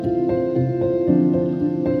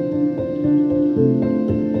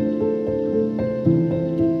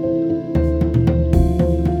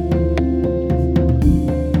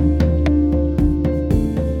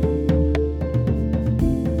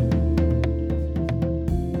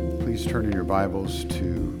Please turn in your Bibles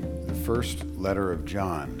to the first letter of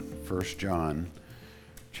John, 1 John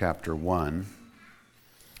chapter 1.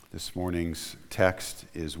 This morning's text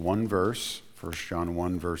is one verse, 1 John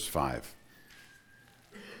 1, verse 5.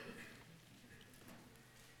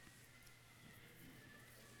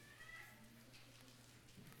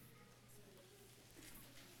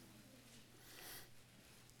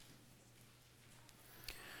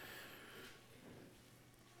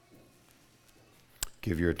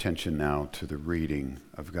 Give your attention now to the reading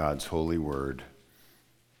of God's holy word,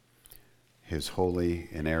 his holy,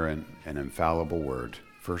 inerrant, and infallible word,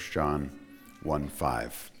 1 John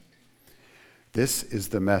 1:5. This is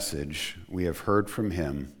the message we have heard from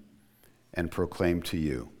him and proclaimed to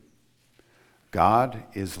you. God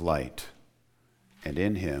is light, and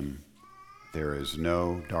in him there is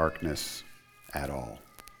no darkness at all.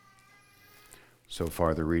 So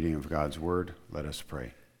far, the reading of God's word. Let us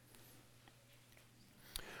pray.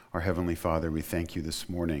 Our Heavenly Father, we thank you this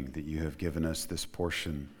morning that you have given us this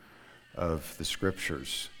portion of the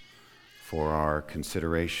Scriptures for our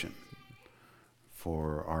consideration,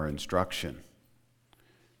 for our instruction,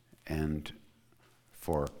 and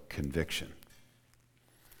for conviction.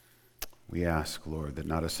 We ask, Lord, that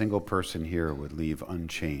not a single person here would leave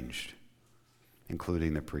unchanged,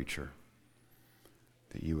 including the preacher,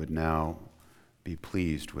 that you would now be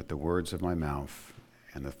pleased with the words of my mouth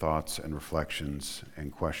and the thoughts and reflections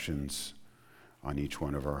and questions on each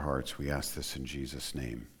one of our hearts. We ask this in Jesus'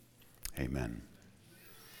 name. Amen.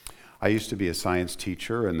 I used to be a science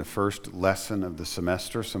teacher, and the first lesson of the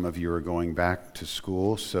semester, some of you are going back to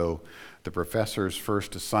school, so the professor's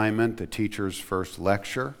first assignment, the teacher's first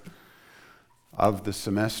lecture of the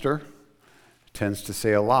semester, tends to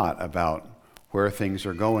say a lot about where things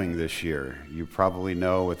are going this year. You probably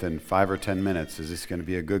know within 5 or 10 minutes, is this going to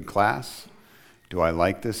be a good class? Do I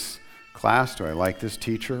like this class? Do I like this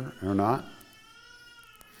teacher or not?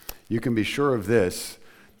 You can be sure of this.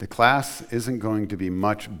 The class isn't going to be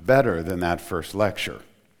much better than that first lecture.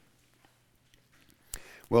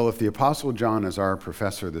 Well, if the Apostle John is our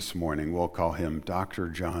professor this morning, we'll call him Dr.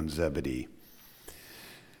 John Zebedee.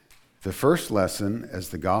 The first lesson, as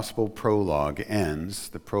the gospel prologue ends,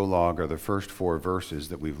 the prologue are the first 4 verses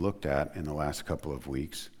that we've looked at in the last couple of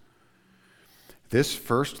weeks. This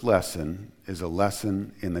first lesson is a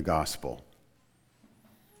lesson in the gospel.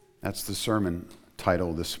 That's the sermon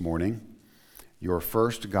title this morning, Your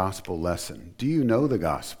First Gospel Lesson. Do you know the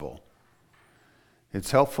gospel?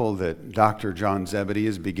 It's helpful that Dr. John Zebedee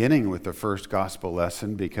is beginning with the first gospel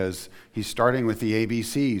lesson because he's starting with the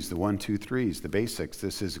ABCs, the 1, 2, 3s, the basics.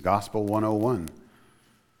 This is Gospel 101.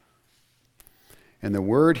 And the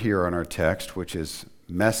word here on our text, which is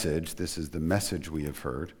message, this is the message we have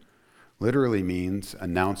heard, literally means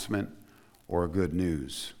announcement or good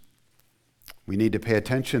news. We need to pay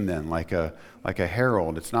attention then, like a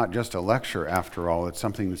herald. It's not just a lecture after all, it's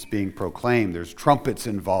something that's being proclaimed. There's trumpets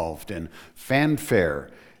involved and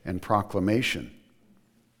fanfare and proclamation.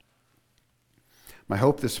 My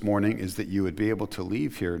hope this morning is that you would be able to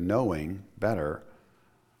leave here knowing better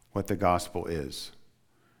what the gospel is,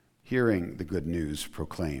 hearing the good news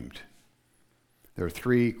proclaimed. There are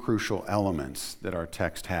 3 crucial elements that our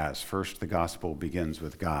text has. First, the gospel begins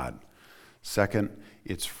with God. Second,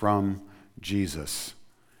 it's from Jesus.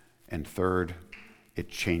 And third, it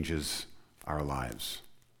changes our lives.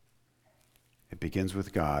 It begins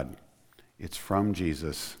with God, it's from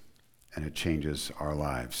Jesus, and it changes our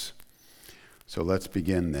lives. So let's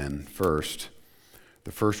begin then. First,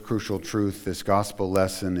 the first crucial truth, this gospel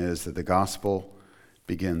lesson is that the gospel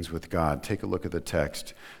begins with God. Take a look at the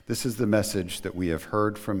text. This is the message that we have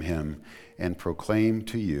heard from him and proclaim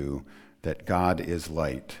to you, that God is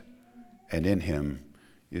light, and in him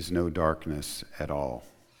is no darkness at all.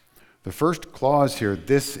 The first clause here,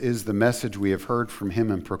 this is the message we have heard from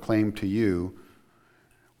him and proclaimed to you,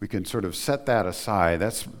 we can sort of set that aside.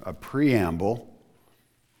 That's a preamble.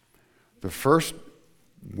 The first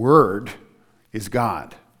word is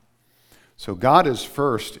God. So God is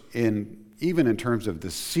first even in terms of the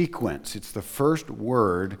sequence. It's the first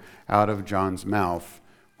word out of John's mouth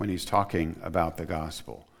when he's talking about the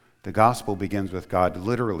gospel. The gospel begins with God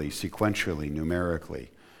literally, sequentially, numerically,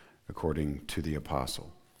 according to the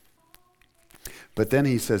apostle. But then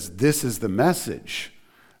he says, this is the message.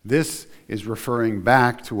 This is referring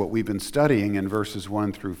back to what we've been studying in verses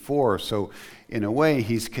 1 through 4. So in a way,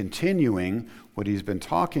 he's continuing what he's been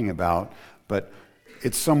talking about, but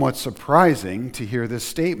it's somewhat surprising to hear this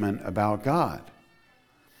statement about God,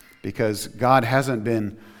 because God hasn't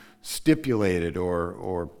been stipulated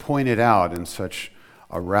or pointed out in such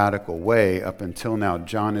a radical way up until now.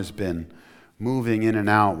 John has been moving in and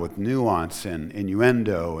out with nuance and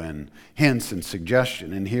innuendo and hints and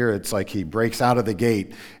suggestion. And here it's like he breaks out of the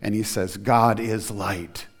gate and he says, God is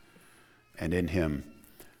light, and in him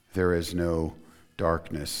there is no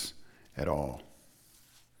darkness at all.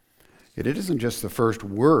 It isn't just the first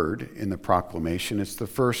word in the proclamation, it's the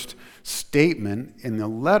first statement in the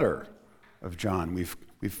letter of John. We've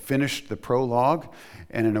finished the prologue,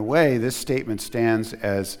 and in a way, this statement stands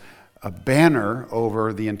as a banner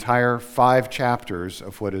over the entire 5 chapters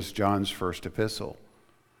of what is John's first epistle.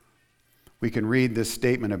 We can read this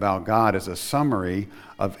statement about God as a summary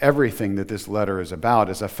of everything that this letter is about,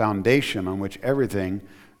 as a foundation on which everything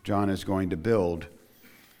John is going to build.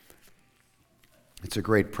 It's a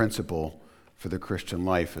great principle for the Christian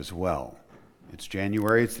life as well. It's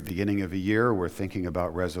January, it's the beginning of a year. We're thinking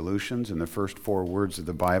about resolutions, and the first 4 words of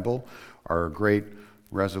the Bible are a great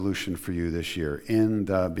resolution for you this year. In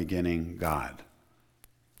the beginning, God.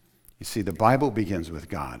 You see, the Bible begins with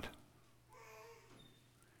God.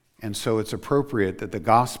 And so it's appropriate that the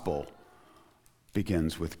gospel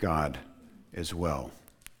begins with God as well.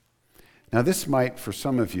 Now, this might, for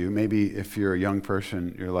some of you, maybe if you're a young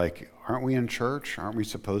person, you're like, aren't we in church? Aren't we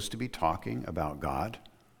supposed to be talking about God?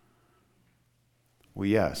 Well,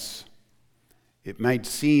 yes. It might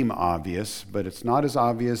seem obvious, but it's not as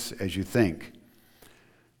obvious as you think.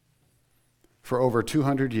 For over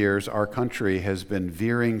 200 years, our country has been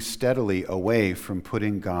veering steadily away from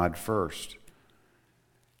putting God first.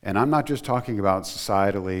 And I'm not just talking about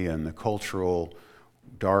societally and the cultural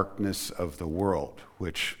darkness of the world,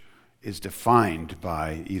 which is defined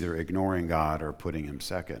by either ignoring God or putting him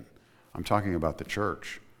second. I'm talking about the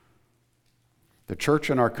church. The church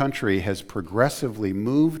in our country has progressively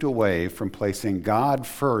moved away from placing God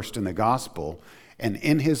first in the gospel, and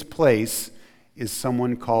in his place is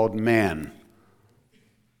someone called man.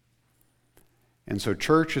 And so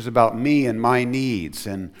church is about me and my needs,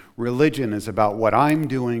 and religion is about what I'm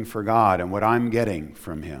doing for God and what I'm getting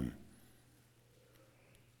from him.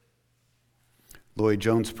 Lloyd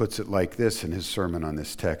Jones puts it like this in his sermon on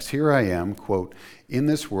this text. Here I am, quote, in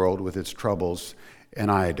this world with its troubles,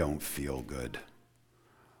 and I don't feel good.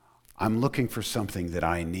 I'm looking for something that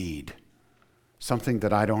I need, something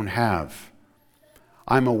that I don't have.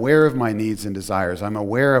 I'm aware of my needs and desires. I'm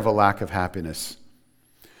aware of a lack of happiness.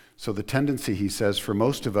 So the tendency, he says, for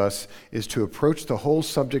most of us is to approach the whole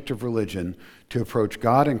subject of religion, to approach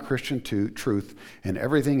God and Christian truth and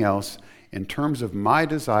everything else in terms of my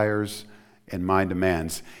desires and my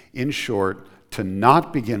demands. In short, to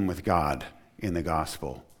not begin with God in the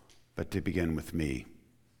gospel, but to begin with me.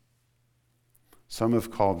 Some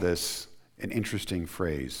have called this an interesting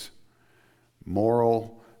phrase,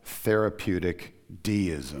 moral therapeutic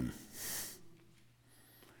deism.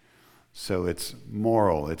 So it's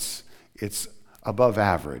moral, it's above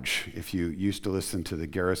average. If you used to listen to the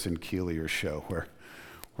Garrison Keillor show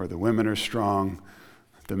where the women are strong,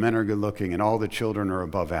 the men are good looking, and all the children are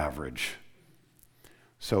above average.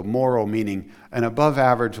 So moral meaning an above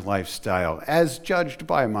average lifestyle as judged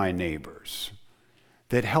by my neighbors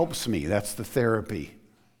that helps me. That's the therapy.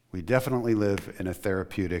 We definitely live in a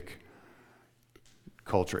therapeutic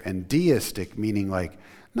culture. And deistic meaning like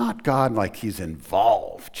not God like he's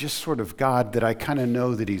involved, just sort of God that I kind of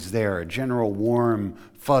know that he's there, a general warm,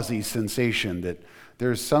 fuzzy sensation that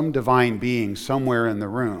there's some divine being somewhere in the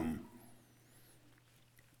room.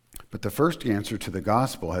 But the first answer to the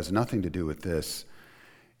gospel has nothing to do with this.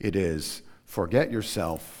 It is forget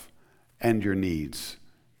yourself and your needs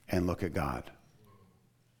and look at God.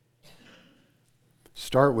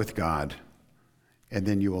 Start with God, and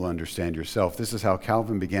then you will understand yourself. This is how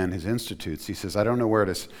Calvin began his Institutes. He says, I don't know where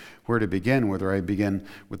to begin, whether I begin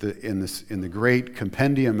with in the great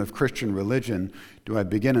compendium of Christian religion, do I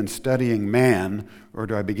begin in studying man, or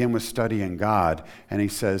do I begin with studying God? And he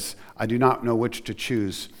says, I do not know which to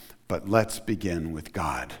choose, but let's begin with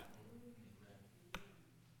God.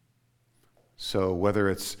 So whether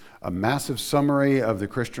it's a massive summary of the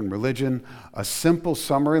Christian religion, a simple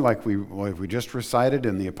summary like we just recited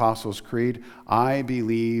in the Apostles' Creed, I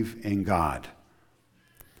believe in God,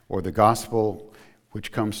 or the gospel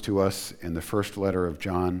which comes to us in the first letter of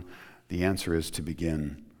John, the answer is to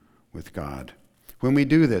begin with God. When we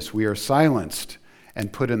do this, we are silenced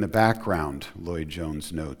and put in the background, Lloyd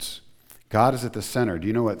Jones notes. God is at the center. Do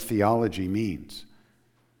you know what theology means?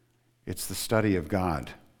 It's the study of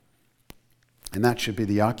God. And that should be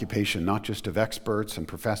the occupation not just of experts and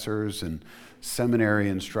professors and seminary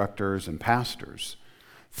instructors and pastors.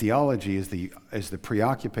 Theology is the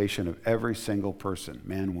preoccupation of every single person,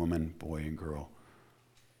 man, woman, boy, and girl.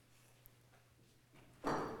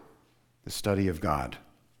 The study of God.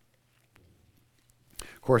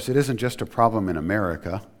 Of course, it isn't just a problem in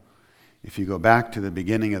America. If you go back to the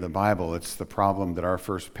beginning of the Bible, it's the problem that our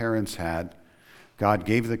first parents had. God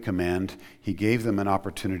gave the command. He gave them an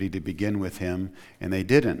opportunity to begin with him, and they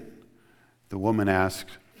didn't. The woman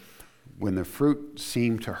asked, when the fruit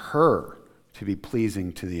seemed to her to be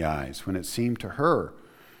pleasing to the eyes, when it seemed to her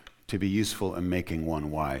to be useful in making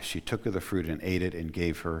one wise, she took of the fruit and ate it and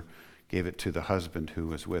gave it to the husband who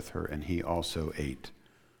was with her, and he also ate.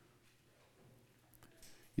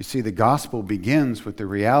 You see, the gospel begins with the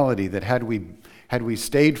reality that had we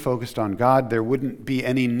stayed focused on God, there wouldn't be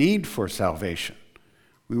any need for salvation.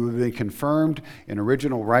 We would be confirmed in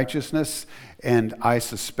original righteousness, and I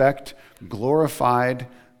suspect glorified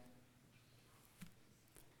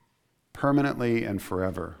permanently and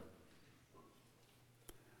forever.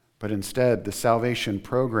 But instead, the salvation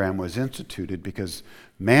program was instituted because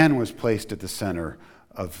man was placed at the center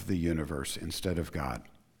of the universe instead of God.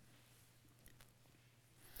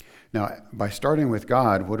 Now, by starting with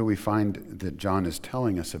God, what do we find that John is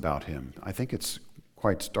telling us about him? I think it's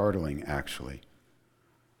quite startling, actually.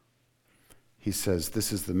 He says,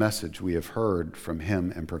 this is the message we have heard from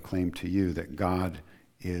him and proclaimed to you, that God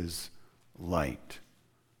is light.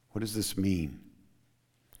 What does this mean?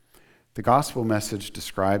 The gospel message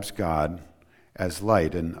describes God as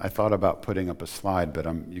light, and I thought about putting up a slide, but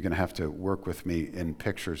you're going to have to work with me in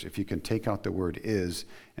pictures. If you can take out the word is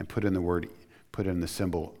and put in the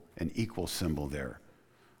symbol, an equal symbol there.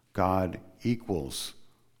 God equals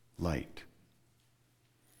light.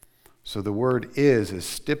 So the word is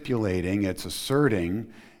stipulating, it's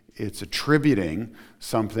asserting, it's attributing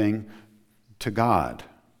something to God.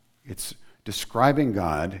 It's describing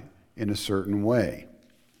God in a certain way.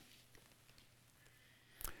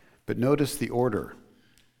 But notice the order.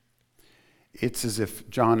 It's as if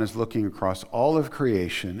John is looking across all of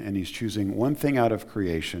creation and he's choosing one thing out of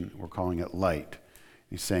creation. We're calling it light.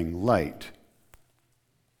 He's saying light.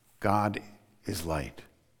 God is light.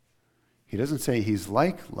 He doesn't say he's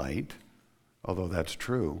like light, although that's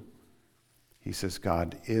true. He says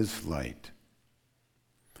God is light.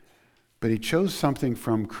 But he chose something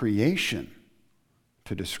from creation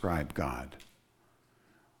to describe God.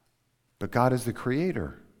 But God is the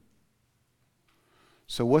creator.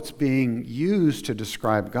 So what's being used to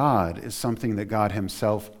describe God is something that God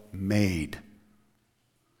himself made.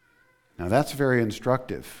 Now that's very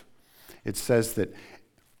instructive. It says that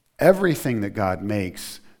everything that God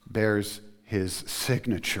makes bears his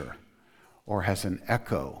signature or has an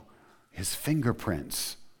echo, his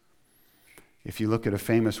fingerprints. If you look at a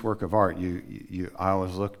famous work of art, I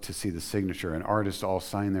always look to see the signature, and artists all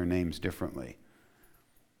sign their names differently.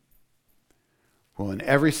 Well, in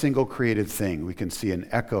every single created thing, we can see an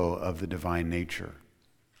echo of the divine nature.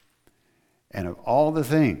 And of all the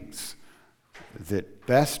things that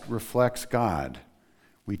best reflects God,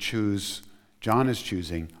 John is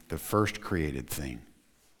choosing the first created thing,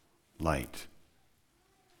 light.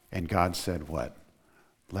 And God said what?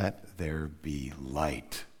 Let there be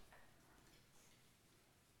light.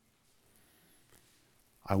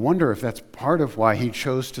 I wonder if that's part of why he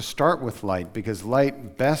chose to start with light, because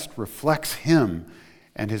light best reflects him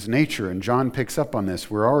and his nature. And John picks up on this.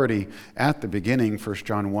 We're already at the beginning, 1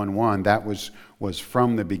 John 1:1. That was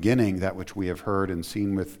from the beginning, that which we have heard and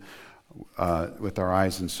seen with our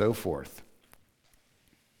eyes and so forth.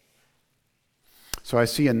 So I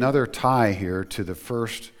see another tie here to the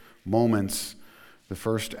first moments, the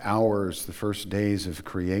first hours, the first days of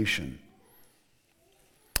creation.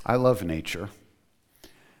 I love nature,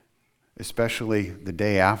 especially the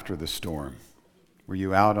day after the storm. Were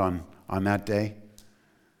you out on that day?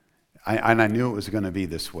 I knew it was going to be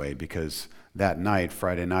this way because that night,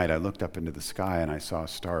 Friday night, I looked up into the sky and I saw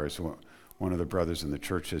stars. One of the brothers in the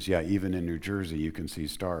church says, yeah, even in New Jersey you can see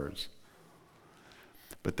stars.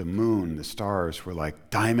 But the moon, the stars were like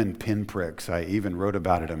diamond pinpricks. I even wrote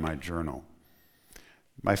about it in my journal.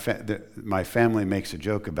 My family makes a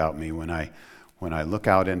joke about me when I look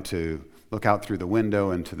out through the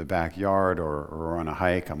window into the backyard or on a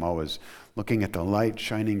hike. I'm always looking at the light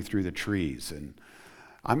shining through the trees. And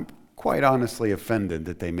I'm quite honestly offended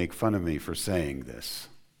that they make fun of me for saying this.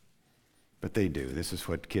 But they do. This is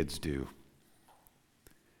what kids do.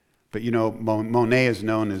 But you know, Monet is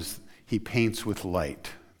known as, he paints with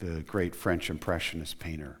light, the great French Impressionist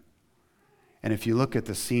painter. And if you look at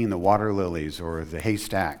the scene, the water lilies or the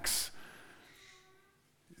haystacks,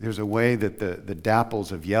 there's a way that the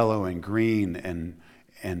dapples of yellow and green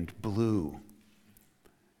and blue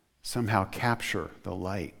somehow capture the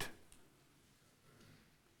light.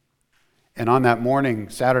 And on that morning,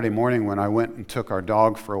 Saturday morning, when I went and took our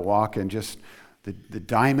dog for a walk, and just the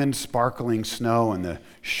diamond sparkling snow and the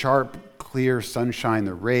sharp clear sunshine,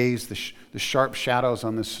 the rays, the sharp shadows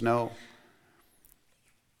on the snow.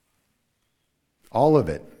 All of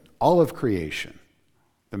it, all of creation,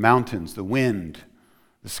 the mountains, the wind,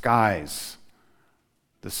 the skies,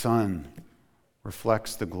 the sun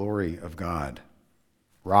reflects the glory of God.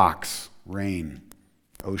 Rocks, rain,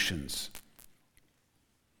 oceans.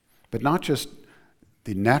 But not just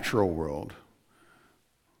the natural world.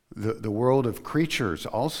 The world of creatures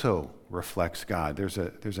also reflects God. There's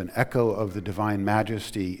an echo of the divine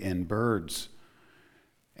majesty in birds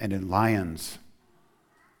and in lions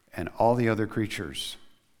and all the other creatures.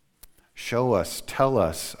 Show us, tell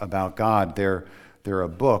us about God. They're a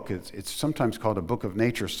book. It's sometimes called a book of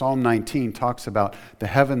nature. Psalm 19 talks about the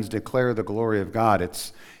heavens declare the glory of God.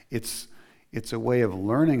 It's a way of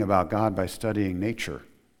learning about God by studying nature.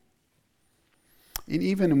 And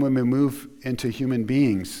even when we move into human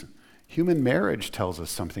beings, human marriage tells us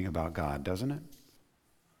something about God, doesn't it?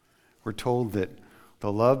 We're told that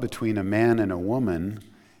the love between a man and a woman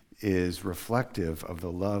is reflective of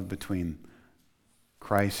the love between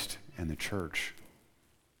Christ and the church.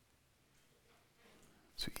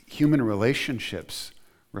 So human relationships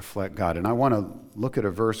reflect God. And I want to look at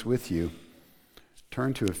a verse with you.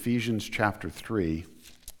 Turn to Ephesians chapter 3.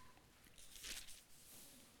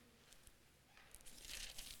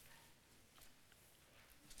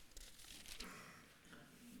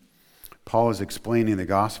 Paul is explaining the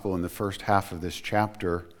gospel in the first half of this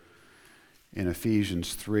chapter in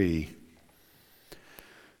Ephesians 3.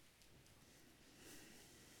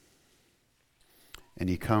 And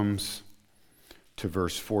he comes to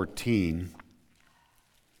verse 14.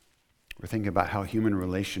 We're thinking about how human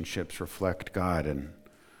relationships reflect God. And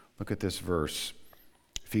look at this verse,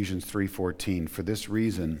 Ephesians 3:14. For this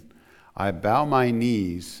reason, I bow my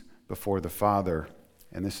knees before the Father,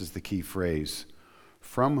 and this is the key phrase,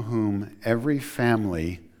 from whom every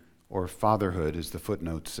family, or fatherhood, as the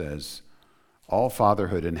footnote says, all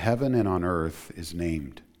fatherhood in heaven and on earth is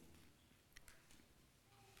named.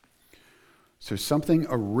 So something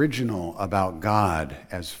original about God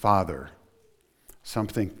as Father,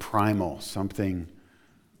 something primal, something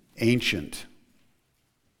ancient,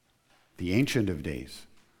 the Ancient of Days.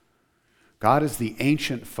 God is the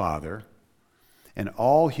ancient Father, and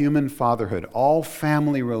all human fatherhood, all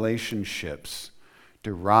family relationships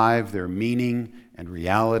derive their meaning and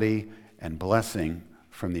reality and blessing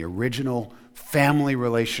from the original family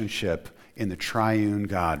relationship in the triune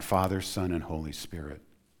God, Father, Son, and Holy Spirit.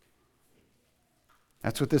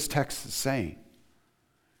 That's what this text is saying.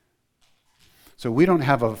 So we don't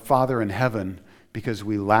have a Father in heaven because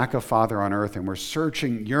we lack a Father on earth, and we're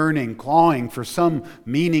searching, yearning, clawing for some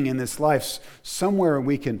meaning in this life, somewhere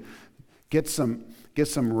we can get some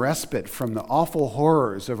respite from the awful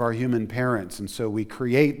horrors of our human parents. And so we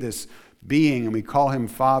create this being and we call him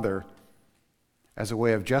Father as a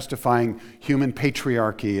way of justifying human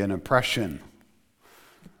patriarchy and oppression.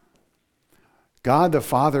 God the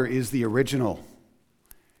Father is the original,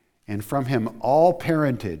 and from him all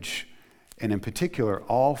parentage, and in particular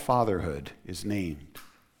all fatherhood, is named.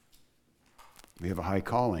 We have a high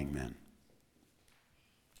calling, men.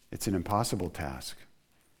 It's an impossible task.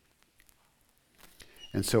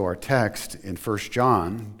 And so our text in 1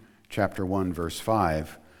 John chapter 1, verse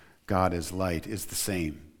 5, God is light, is the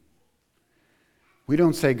same. We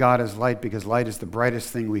don't say God is light because light is the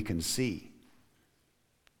brightest thing we can see.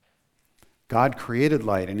 God created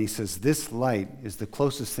light, and he says, this light is the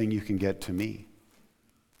closest thing you can get to me.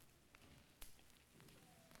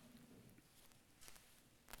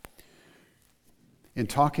 In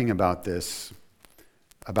talking about this,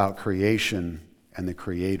 about creation and the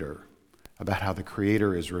Creator, about how the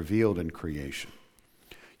Creator is revealed in creation,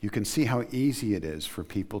 you can see how easy it is for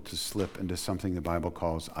people to slip into something the Bible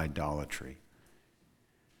calls idolatry.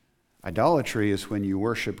 Idolatry is when you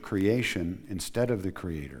worship creation instead of the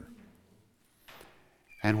Creator.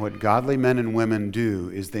 And what godly men and women do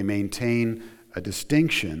is they maintain a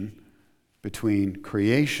distinction between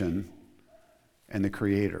creation and the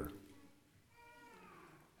Creator.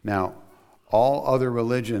 Now, all other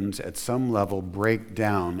religions at some level break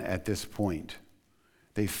down at this point.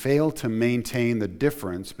 They fail to maintain the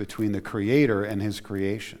difference between the Creator and his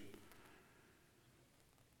creation.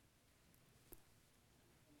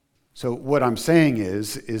 So what I'm saying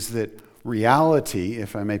is that reality,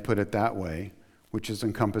 if I may put it that way, which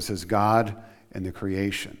encompasses God and the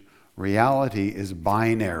creation, reality is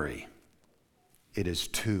binary. It is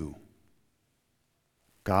two.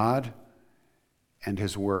 God and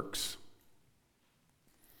his works.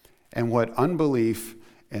 And what unbelief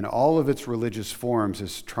in all of its religious forms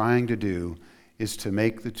is trying to do is to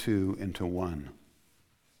make the two into one.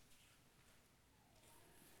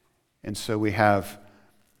 And so we have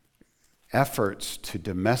efforts to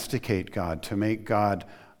domesticate God, to make God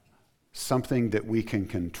something that we can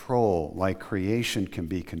control, like creation can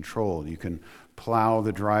be controlled. You can plow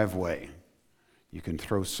the driveway. You can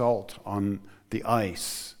throw salt on the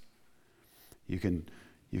ice. You can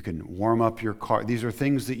warm up your car. These are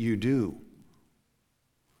things that you do.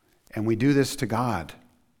 And we do this to God.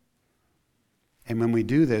 And when we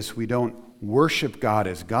do this, we don't worship God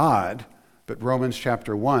as God, but Romans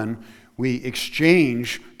chapter 1, we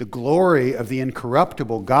exchange the glory of the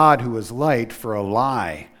incorruptible God who is light for a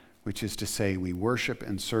lie, which is to say we worship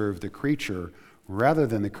and serve the creature rather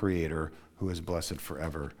than the Creator who is blessed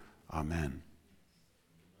forever. Amen.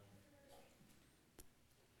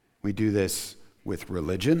 We do this with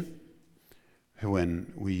religion,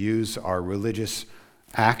 when we use our religious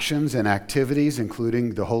actions and activities,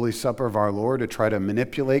 including the Holy Supper of our Lord, to try to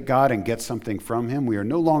manipulate God and get something from Him. We are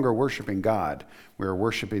no longer worshiping God. We are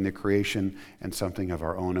worshiping the creation and something of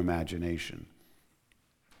our own imagination.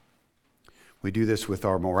 We do this with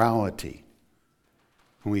our morality.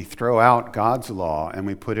 When we throw out God's law and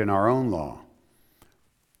we put in our own law,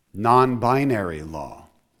 non-binary law.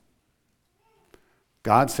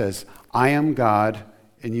 God says, I am God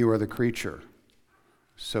and you are the creature.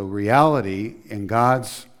 So reality in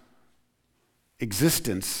God's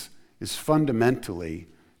existence is fundamentally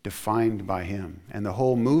defined by Him. And the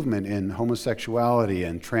whole movement in homosexuality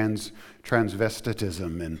and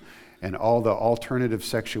transvestitism and all the alternative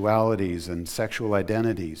sexualities and sexual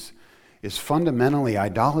identities is fundamentally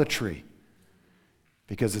idolatry,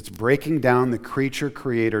 because it's breaking down the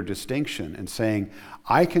creature-creator distinction and saying,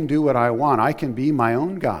 I can do what I want. I can be my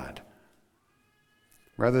own God.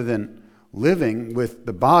 Rather than living with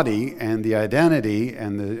the body and the identity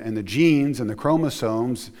and the genes and the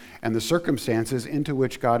chromosomes and the circumstances into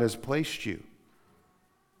which God has placed you.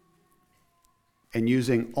 And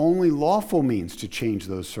using only lawful means to change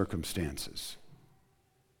those circumstances.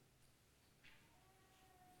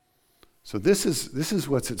 So this is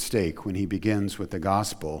what's at stake when he begins with the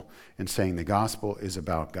gospel and saying the gospel is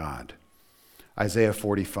about God. Isaiah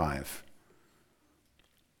 46.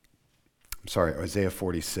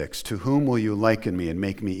 To whom will you liken me and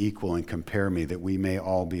make me equal and compare me that we may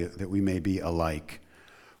be alike?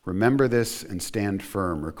 Remember this and stand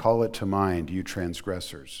firm. Recall it to mind, you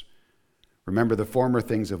transgressors. Remember the former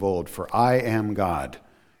things of old, for I am God,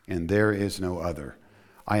 and there is no other.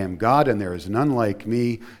 I am God, and there is none like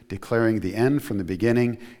me, declaring the end from the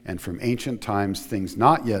beginning, and from ancient times things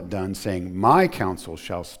not yet done, saying, my counsel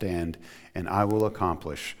shall stand, and I will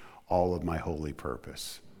accomplish all of my holy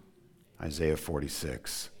purpose. Isaiah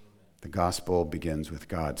 46. The gospel begins with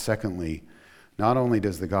God. Secondly, not only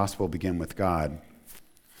does the gospel begin with God,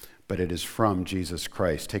 but it is from Jesus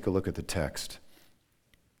Christ. Take a look at the text.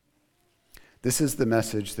 This is the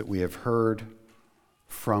message that we have heard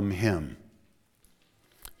from Him.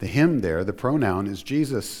 The him there, the pronoun, is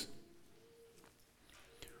Jesus.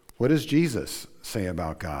 What does Jesus say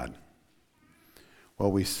about God?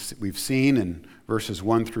 Well, we've seen in verses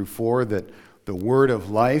 1 through 4 that the word of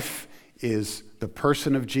life is the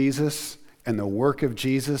person of Jesus and the work of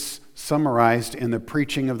Jesus summarized in the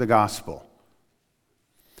preaching of the gospel.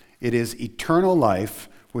 It is eternal life,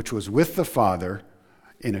 which was with the Father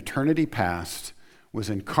in eternity past, was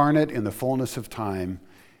incarnate in the fullness of time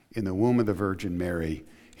in the womb of the Virgin Mary.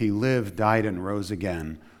 He lived, died, and rose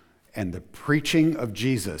again. And the preaching of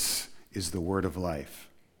Jesus is the word of life.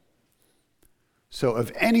 So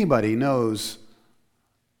if anybody knows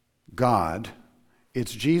God,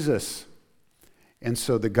 it's Jesus. And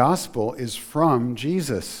so the gospel is from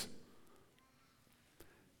Jesus.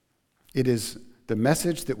 It is the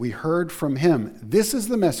message that we heard from Him. This is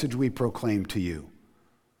the message we proclaim to you.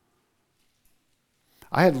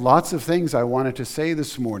 I had lots of things I wanted to say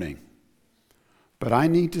this morning, but I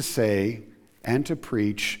need to say and to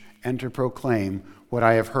preach and to proclaim what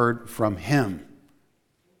I have heard from Him.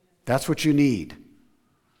 That's what you need.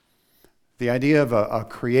 The idea of a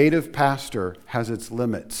creative pastor has its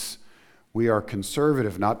limits. We are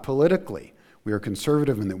conservative, not politically. We are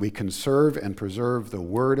conservative in that we conserve and preserve the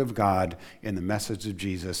Word of God in the message of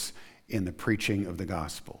Jesus, in the preaching of the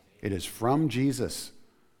gospel. It is from Jesus.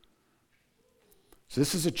 So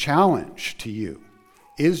this is a challenge to you.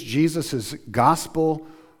 Is Jesus' gospel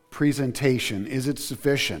presentation, is it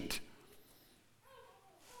sufficient?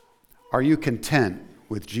 Are you content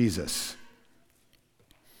with Jesus?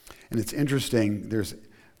 And it's interesting,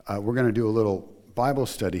 we're going to do a little Bible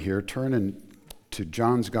study here. Turn to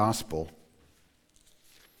John's Gospel.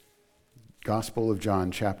 Gospel of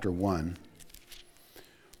John, chapter 1.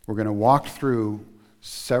 We're going to walk through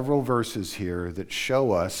several verses here that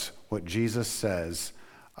show us what Jesus says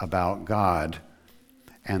about God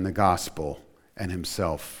and the gospel and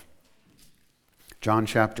himself. John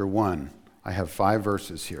chapter 1. I have 5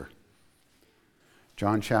 verses here.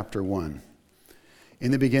 John chapter 1.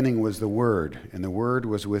 In the beginning was the Word, and the Word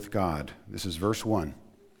was with God. This is verse 1.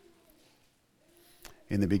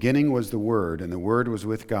 In the beginning was the Word, and the Word was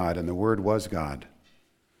with God, and the Word was God.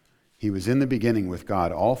 He was in the beginning with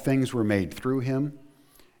God. All things were made through him,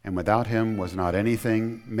 and without him was not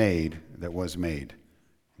anything made that was made.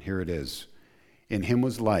 And here it is. In him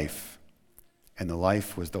was life, and the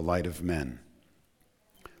life was the light of men.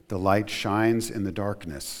 The light shines in the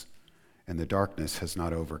darkness, and the darkness has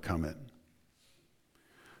not overcome it.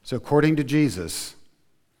 So according to Jesus,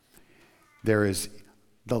 there is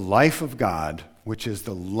the life of God, which is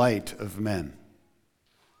the light of men.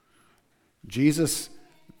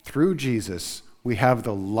 Through Jesus, we have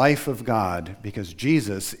the life of God because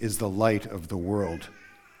Jesus is the light of the world.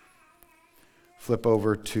 Flip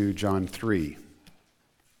over to John 3.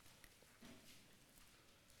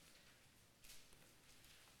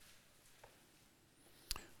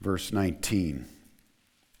 Verse 19.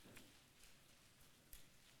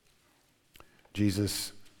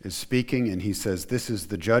 Jesus is speaking and he says, "This is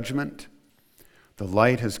the judgment. The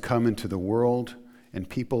light has come into the world, and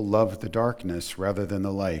people loved the darkness rather than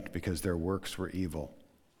the light because their works were evil.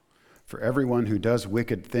 For everyone who does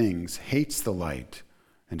wicked things hates the light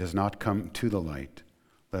and does not come to the light,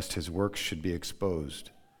 lest his works should be exposed.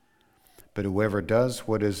 But whoever does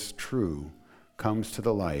what is true comes to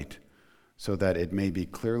the light, so that it may be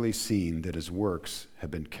clearly seen that his works have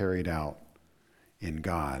been carried out in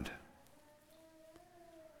God."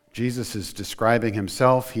 Jesus is describing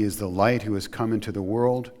himself. He is the light who has come into the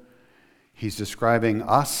world. He's describing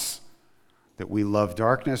us, that we love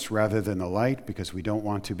darkness rather than the light because we don't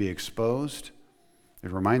want to be exposed.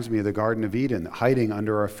 It reminds me of the Garden of Eden, hiding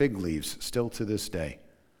under our fig leaves still to this day.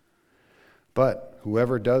 But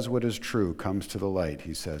whoever does what is true comes to the light,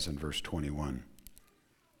 he says in verse 21.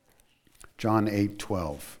 John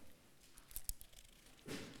 8:12.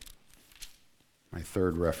 My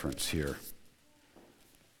third reference here.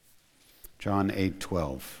 John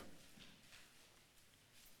 8:12.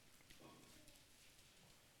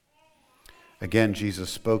 Again, Jesus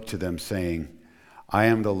spoke to them, saying, "I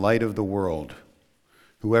am the light of the world.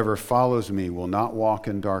 Whoever follows me will not walk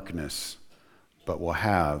in darkness, but will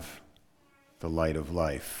have the light of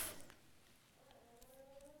life."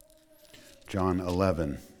 John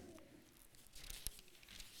 11.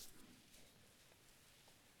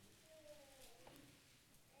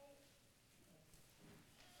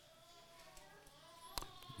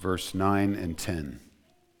 Verse 9 and 10.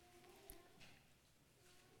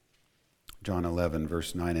 John 11,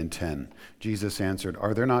 verse 9 and 10. Jesus answered,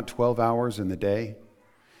 "Are there not 12 hours in the day?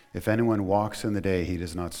 If anyone walks in the day, he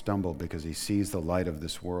does not stumble because he sees the light of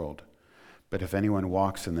this world. But if anyone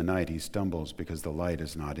walks in the night, he stumbles because the light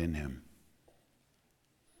is not in him."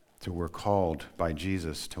 So we're called by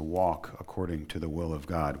Jesus to walk according to the will of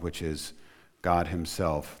God, which is God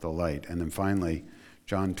himself, the light. And then finally,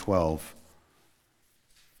 John 12.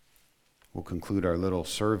 We'll conclude our little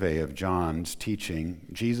survey of John's teaching,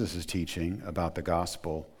 Jesus' teaching about the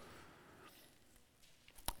gospel.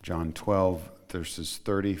 John 12, verses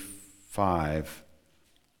 35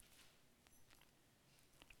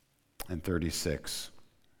 and 36.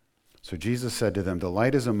 So Jesus said to them, "The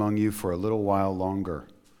light is among you for a little while longer.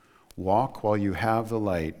 Walk while you have the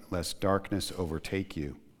light, lest darkness overtake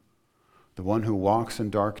you. The one who walks in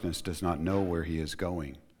darkness does not know where he is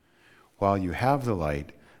going. While you have the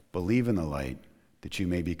light, believe in the light, that you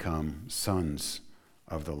may become sons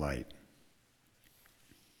of the light."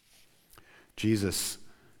 Jesus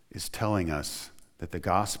is telling us that the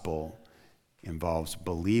gospel involves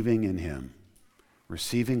believing in him,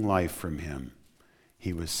 receiving life from him.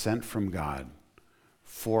 He was sent from God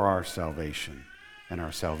for our salvation, and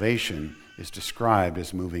our salvation is described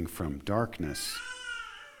as moving from darkness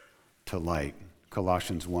to light.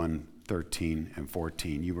 Colossians 1:13 and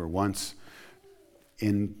 14. You were once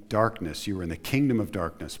in darkness. You were in the kingdom of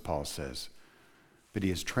darkness, Paul says. But he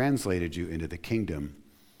has translated you into the kingdom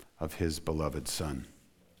of his beloved Son.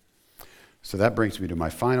 So that brings me to my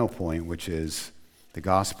final point, which is the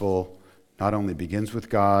gospel not only begins with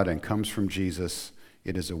God and comes from Jesus,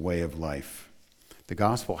 it is a way of life. The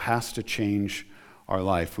gospel has to change our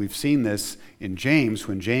life. We've seen this in James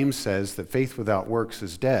when James says that faith without works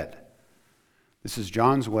is dead. This is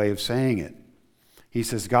John's way of saying it. He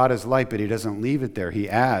says God is light, but he doesn't leave it there. He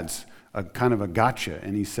adds a kind of a gotcha,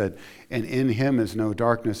 and he said, "And in him is no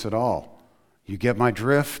darkness at all." You get my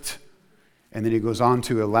drift? And then he goes on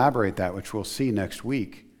to elaborate that, which we'll see next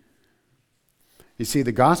week. You see,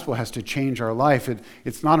 the gospel has to change our life.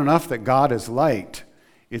 It's not enough that God is light.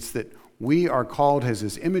 It's that we are called as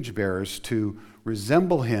his image bearers to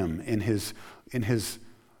resemble him in his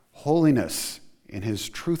holiness, in his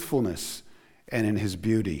truthfulness, and in his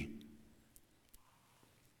beauty.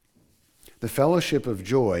 The fellowship of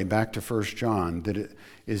joy, back to 1 John, that it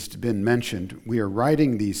has been mentioned, we are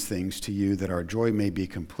writing these things to you that our joy may be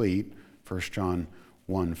complete, 1 John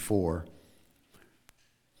 1:4.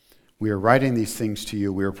 We are writing these things to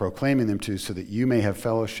you, we are proclaiming them to you so that you may have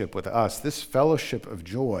fellowship with us. This fellowship of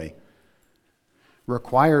joy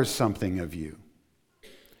requires something of you.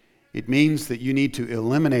 It means that you need to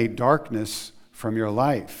eliminate darkness from your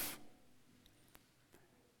life.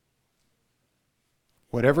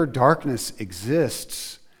 Whatever darkness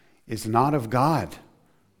exists is not of God.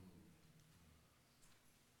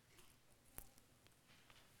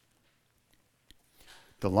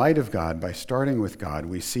 The light of God, by starting with God,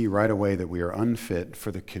 we see right away that we are unfit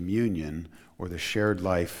for the communion or the shared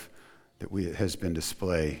life that has been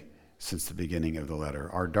displayed since the beginning of the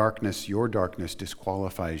letter. Our darkness, your darkness,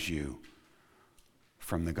 disqualifies you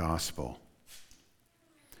from the gospel.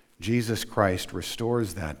 Jesus Christ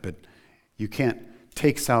restores that, but you can't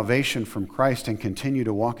take salvation from Christ and continue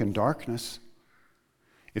to walk in darkness.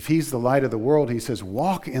 If he's the light of the world, he says,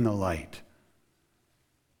 walk in the light.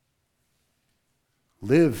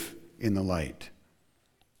 Live in the light.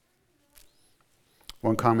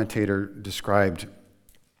 One commentator described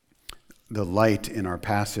the light in our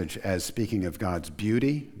passage as speaking of God's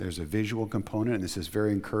beauty. There's a visual component, and this is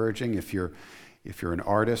very encouraging if you're an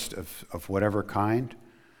artist of whatever kind.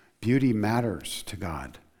 Beauty matters to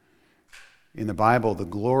God. In the Bible, the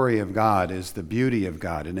glory of God is the beauty of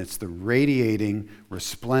God, and it's the radiating,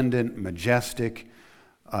 resplendent, majestic.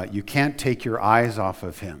 You can't take your eyes off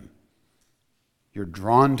of him. You're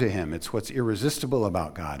drawn to him. It's what's irresistible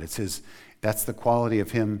about God. That's the quality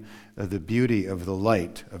of him, the beauty of the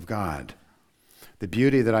light of God. The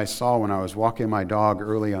beauty that I saw when I was walking my dog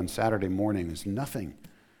early on Saturday morning is nothing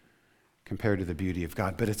compared to the beauty of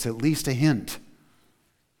God, but it's at least a hint.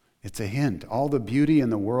 It's a hint. All the beauty in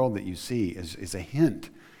the world that you see is a hint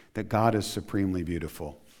that God is supremely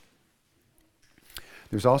beautiful.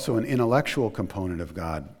 There's also an intellectual component of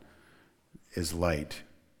God is light.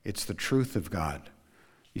 It's the truth of God.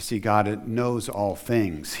 You see, God knows all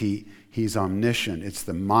things. He's omniscient. It's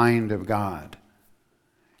the mind of God.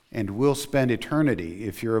 And we'll spend eternity,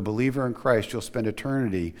 if you're a believer in Christ, you'll spend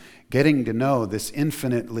eternity getting to know this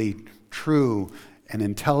infinitely true and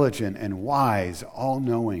intelligent and wise,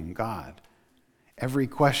 all-knowing God. Every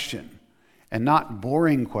question, and not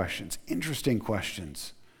boring questions, interesting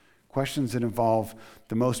questions, questions that involve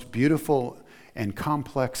the most beautiful and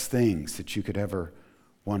complex things that you could ever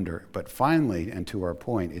wonder. But finally, and to our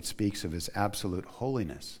point, it speaks of his absolute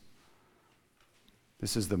holiness.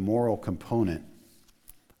 This is the moral component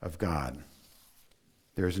of God.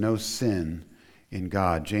 There is no sin in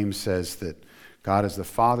God. James says that God is the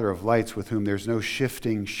Father of lights with whom there's no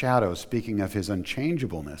shifting shadow, speaking of his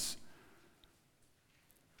unchangeableness.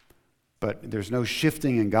 But there's no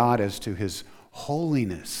shifting in God as to his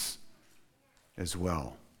holiness as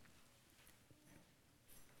well.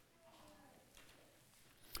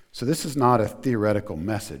 So this is not a theoretical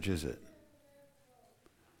message, is it?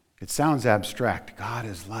 It sounds abstract. God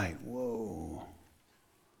is light. Whoa,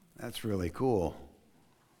 that's really cool.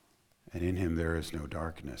 And in him there is no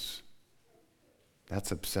darkness.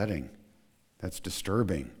 That's upsetting. That's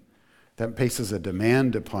disturbing. That places a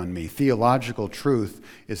demand upon me. Theological truth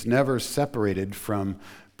is never separated from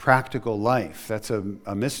practical life. That's a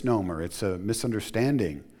misnomer. It's a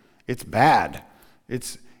misunderstanding. It's bad.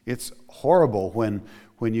 It's horrible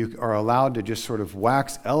when you are allowed to just sort of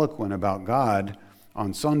wax eloquent about God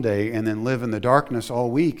on Sunday and then live in the darkness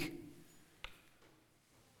all week.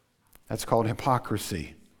 That's called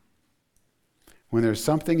hypocrisy. When there's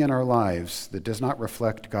something in our lives that does not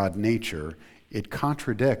reflect God's nature, it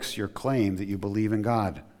contradicts your claim that you believe in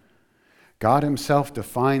God. God himself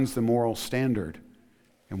defines the moral standard,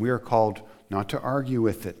 and we are called not to argue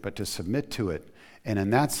with it, but to submit to it. And in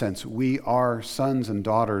that sense, we are sons and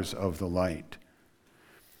daughters of the light.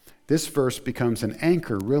 This verse becomes an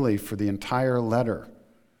anchor, really, for the entire letter,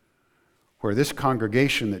 where this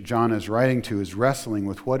congregation that John is writing to is wrestling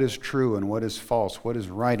with what is true and what is false, what is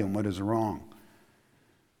right and what is wrong.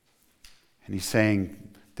 And he's saying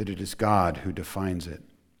that it is God who defines it.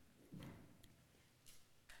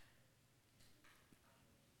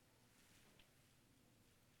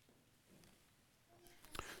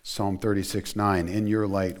 Psalm 36:9, in your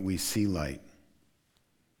light we see light.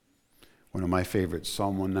 One of my favorites,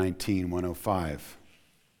 Psalm 119, 105.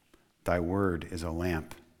 Thy word is a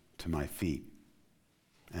lamp to my feet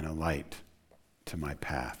and a light to my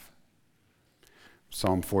path.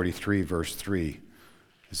 Psalm 43, verse 3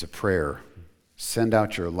 is a prayer. Send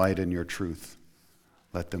out your light and your truth.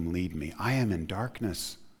 Let them lead me. I am in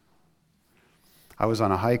darkness. I was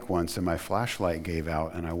on a hike once and my flashlight gave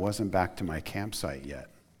out and I wasn't back to my campsite yet.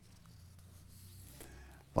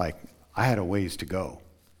 Like, I had a ways to go.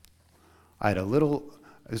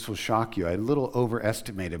 This will shock you, I had a little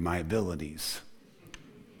overestimated my abilities.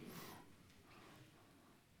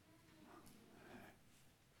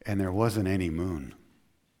 And there wasn't any moon.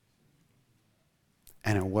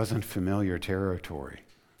 And it wasn't familiar territory.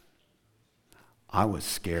 I was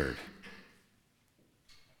scared.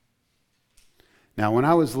 Now, when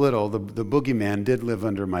I was little, the boogeyman did live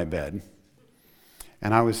under my bed.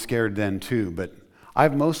 And I was scared then too, but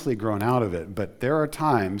I've mostly grown out of it. But there are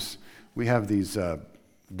times we have these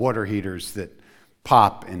water heaters that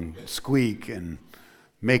pop and squeak and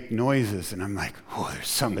make noises. And I'm like, oh, there's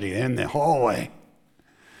somebody in the hallway.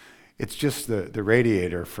 It's just the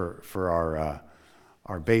radiator for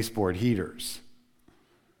our baseboard heaters.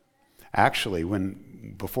 Actually,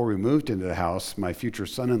 before we moved into the house, my future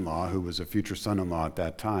son-in-law, who was a future son-in-law at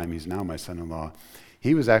that time, he's now my son-in-law,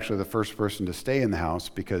 he was actually the first person to stay in the house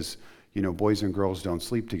because, boys and girls don't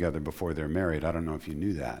sleep together before they're married. I don't know if you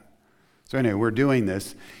knew that. So anyway, we're doing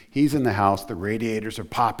this. He's in the house. The radiators are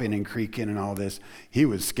popping and creaking and all this. He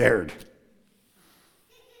was scared.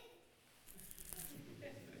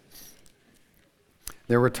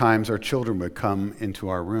 There were times our children would come into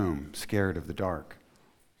our room scared of the dark.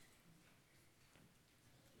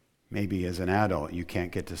 Maybe as an adult, you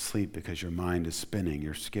can't get to sleep because your mind is spinning,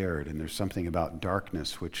 you're scared, and there's something about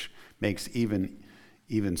darkness which makes even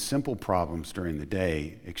simple problems during the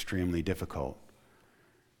day extremely difficult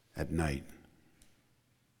at night.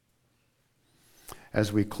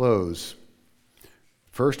 As we close,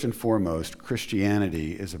 first and foremost,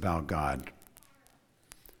 Christianity is about God.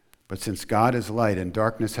 But since God is light and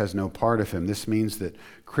darkness has no part of him, this means that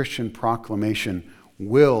Christian proclamation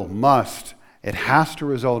it has to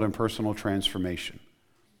result in personal transformation.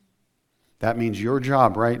 That means your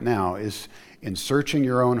job right now is in searching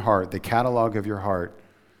your own heart, the catalog of your heart,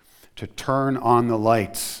 to turn on the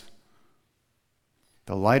lights.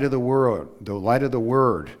 The light of the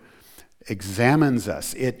Word examines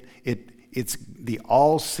us. It's the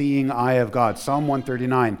all-seeing eye of God. Psalm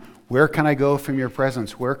 139, where can I go from your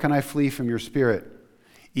presence? Where can I flee from your spirit?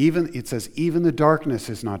 It says, even the darkness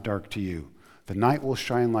is not dark to you. The night will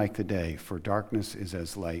shine like the day, for darkness is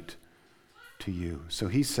as light to you. So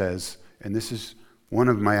he says, and this is one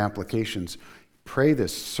of my applications, pray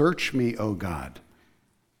this, search me, O God.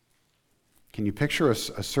 Can you picture a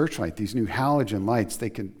searchlight? These new halogen lights, they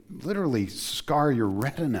can literally scar your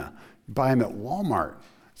retina. You buy them at Walmart.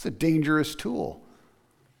 It's a dangerous tool.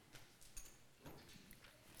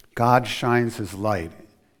 God shines his light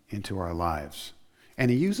into our lives,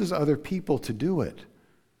 and he uses other people to do it.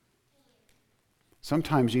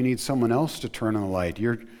 Sometimes you need someone else to turn on the light.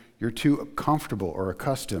 You're too comfortable or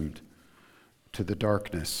accustomed to the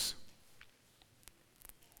darkness.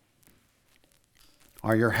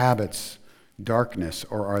 Are your habits darkness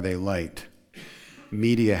or are they light?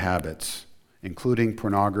 Media habits, including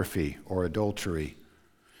pornography or adultery,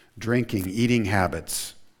 drinking, eating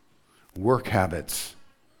habits, work habits.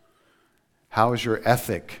 How is your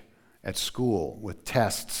ethic at school with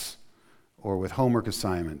tests or with homework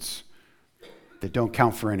assignments that don't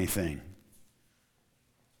count for anything?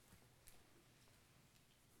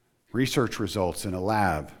 Research results in a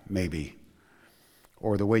lab, maybe,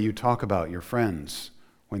 or the way you talk about your friends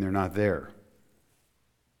when they're not there.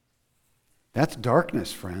 That's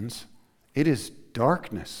darkness, friends. It is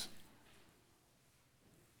darkness.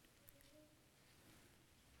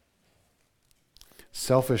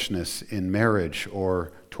 Selfishness in marriage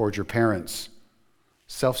or towards your parents.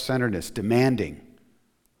 Self-centeredness, demanding.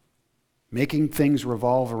 Making things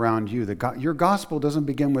revolve around you. Your gospel doesn't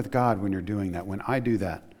begin with God when you're doing that. When I do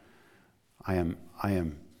that, I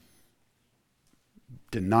am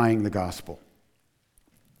denying the gospel.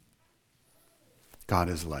 God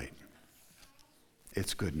is light.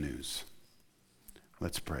 It's good news.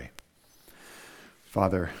 Let's pray.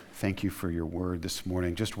 Father, thank you for your word this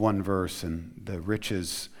morning. Just one verse and the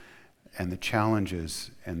riches and the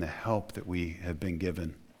challenges and the help that we have been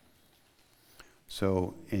given.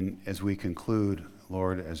 So as we conclude,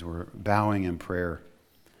 Lord, as we're bowing in prayer,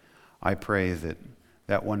 I pray that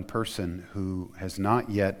that one person who has not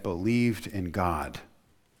yet believed in God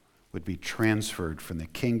would be transferred from the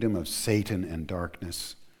kingdom of Satan and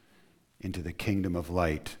darkness into the kingdom of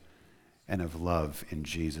light and of love in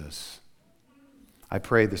Jesus. I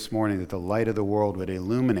pray this morning that the light of the world would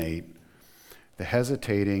illuminate the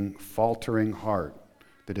hesitating, faltering heart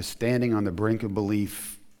that is standing on the brink of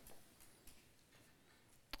belief,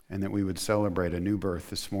 and that we would celebrate a new birth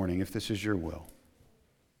this morning, if this is your will.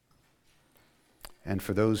 And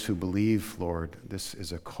for those who believe, Lord, this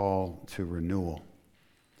is a call to renewal.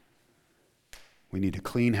 We need to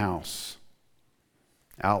clean house,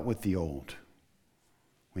 out with the old.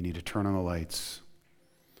 We need to turn on the lights,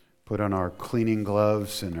 put on our cleaning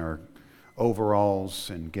gloves and our overalls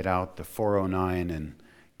and get out the 409 and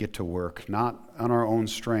get to work, not on our own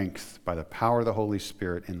strength, by the power of the Holy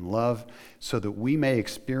Spirit in love, so that we may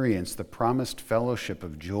experience the promised fellowship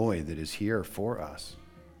of joy that is here for us.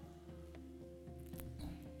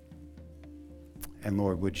 And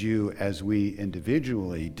Lord, would you, as we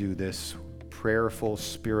individually do this prayerful,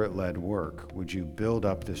 Spirit-led work, would you build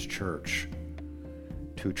up this church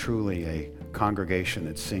to truly a congregation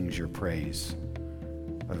that sings your praise,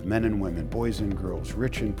 of men and women, boys and girls,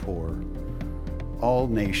 rich and poor, all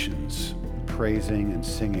nations praising and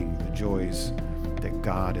singing the joys that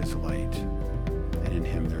God is light, and in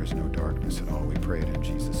him there is no darkness at all. We pray it in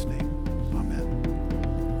Jesus' name. Amen.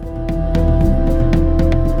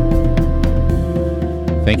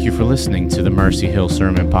 Thank you for listening to the Mercy Hill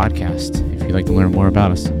Sermon Podcast. If you'd like to learn more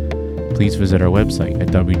about us, please visit our website at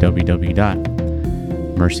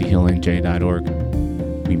www.mercyhillnj.org.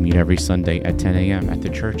 We meet every Sunday at 10 a.m. at the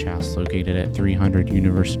church house located at 300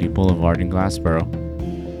 University Boulevard in Glassboro,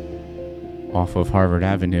 off of Harvard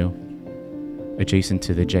Avenue, adjacent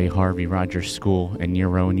to the J. Harvey Rogers School and near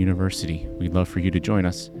Rowan University. We'd love for you to join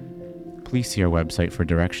us. Please see our website for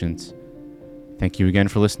directions. Thank you again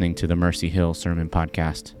for listening to the Mercy Hill Sermon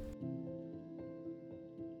Podcast.